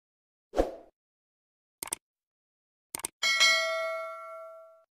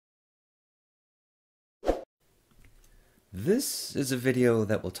This is a video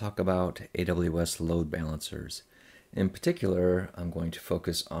that will talk about AWS load balancers. In particular, I'm going to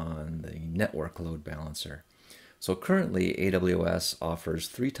focus on the network load balancer. So currently, AWS offers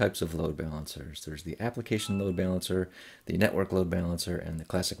three types of load balancers. There's the application load balancer, the network load balancer, and the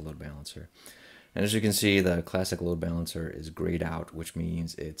classic load balancer. And as you can see, the classic load balancer is grayed out, which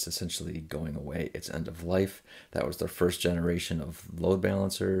means it's essentially going away. It's end of life. That was the first generation of load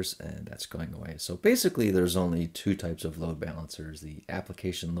balancers, and that's going away. So basically, there's only two types of load balancers, the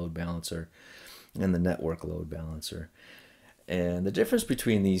application load balancer and the network load balancer. And the difference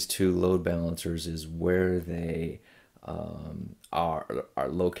between these two load balancers is where they are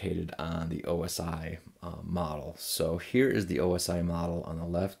located on the OSI model. So here is the OSI model. On the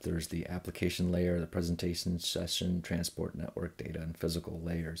left, there's the application layer, the presentation, session, transport, network, data, and physical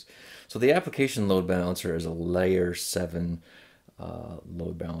layers. So the application load balancer is a layer 7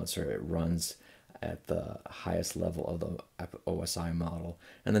 load balancer. It runs at the highest level of the OSI model.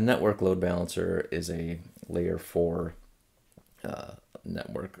 And the network load balancer is a layer 4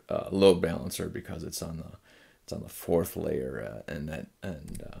 network load balancer because it's on the fourth layer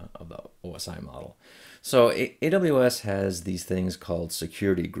of the OSI model. So AWS has these things called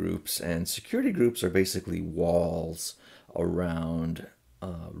security groups, and security groups are basically walls around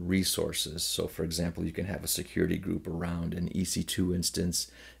resources. So for example, you can have a security group around an EC2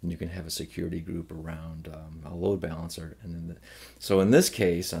 instance, and you can have a security group around a load balancer. And so in this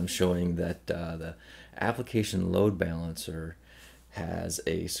case, I'm showing that the application load balancer has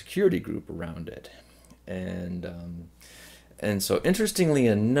a security group around it. And so interestingly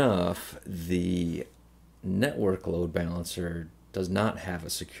enough, the network load balancer does not have a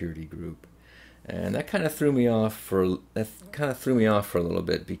security group. And that kind of threw me off for a little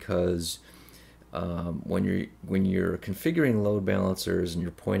bit because when you're configuring load balancers and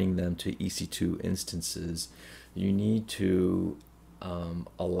you're pointing them to EC2 instances, you need to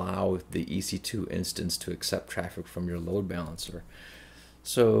allow the EC2 instance to accept traffic from your load balancer.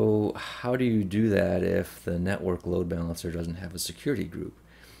 So how do you do that if the network load balancer doesn't have a security group?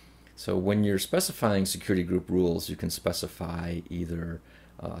 So when you're specifying security group rules, you can specify either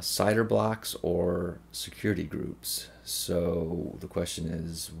CIDR blocks or security groups. So the question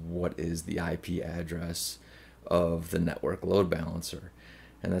is, what is the IP address of the network load balancer?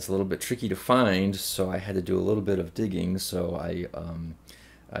 And that's a little bit tricky to find, so I had to do a little bit of digging. So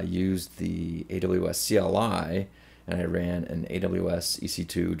I used the AWS CLI, and I ran an AWS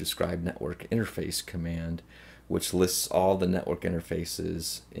EC2 describe network interface command, which lists all the network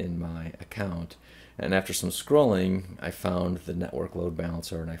interfaces in my account. And after some scrolling, I found the network load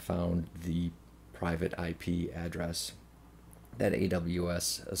balancer, and I found the private IP address that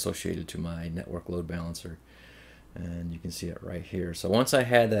AWS associated to my network load balancer. And you can see it right here. So once I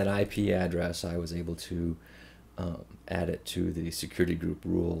had that IP address, I was able to add it to the security group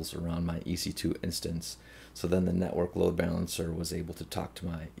rules around my EC2 instance. So then the network load balancer was able to talk to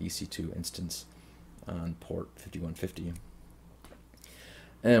my EC2 instance on port 5150.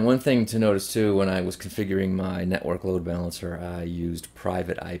 And one thing to notice too, when I was configuring my network load balancer, I used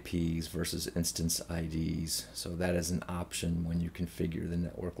private IPs versus instance IDs. So that is an option when you configure the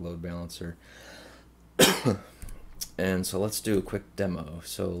network load balancer. And so let's do a quick demo.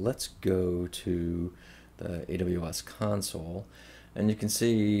 So let's go to the AWS console, and you can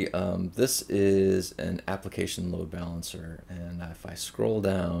see this is an application load balancer. And if I scroll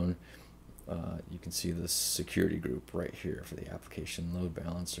down, you can see this security group right here for the application load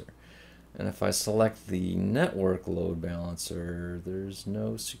balancer. And if I select the network load balancer, there's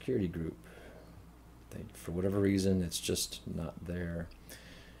no security group. For whatever reason, it's just not there.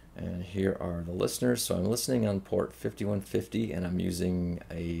 And here are the listeners. So I'm listening on port 5150, and I'm using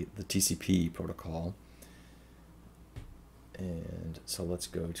the TCP protocol. And so let's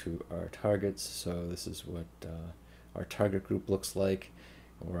go to our targets. So this is what our target group looks like.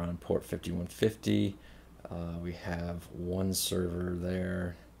 We're on port 5150. We have one server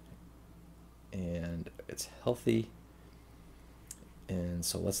there, and it's healthy. And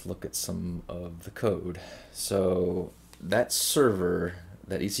so let's look at some of the code. So that server,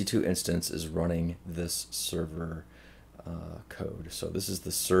 that EC2 instance, is running this server code. So this is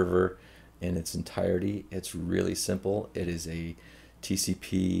the server in its entirety. It's really simple. It is a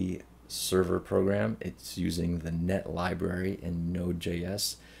TCP server program. It's using the net library in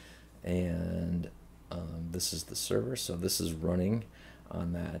Node.js, and this is the server. So this is running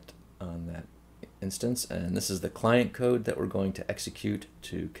on that instance, and this is the client code that we're going to execute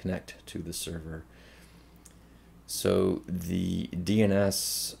to connect to the server. So the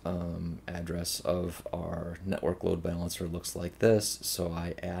DNS address of our network load balancer looks like this. So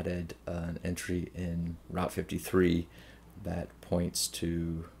I added an entry in Route 53 that points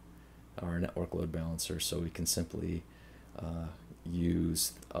to our network load balancer, so we can simply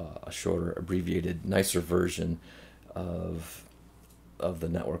use a shorter, abbreviated, nicer version of the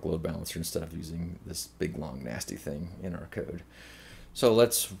network load balancer instead of using this big, long, nasty thing in our code. So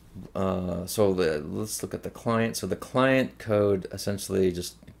let's look at the client. So the client code essentially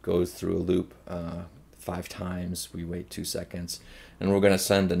just goes through a loop 5 times. We wait 2 seconds, and we're going to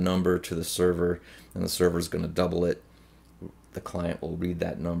send a number to the server, and the server is going to double it. The client will read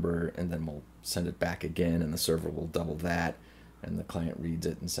that number, and then we'll send it back again, and the server will double that, and the client reads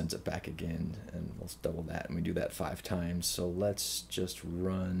it and sends it back again, and we'll double that, and we do that 5 times. So let's just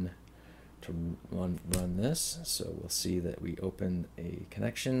run this. So we'll see that we opened a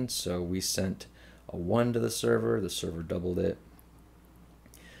connection. So we sent a 1 to the server doubled it.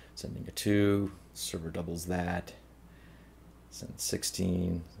 Sending a 2, server doubles that. Send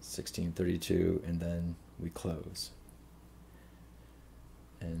 16, 32, and then we close.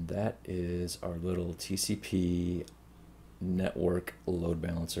 And that is our little TCP network load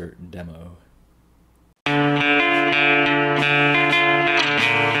balancer demo.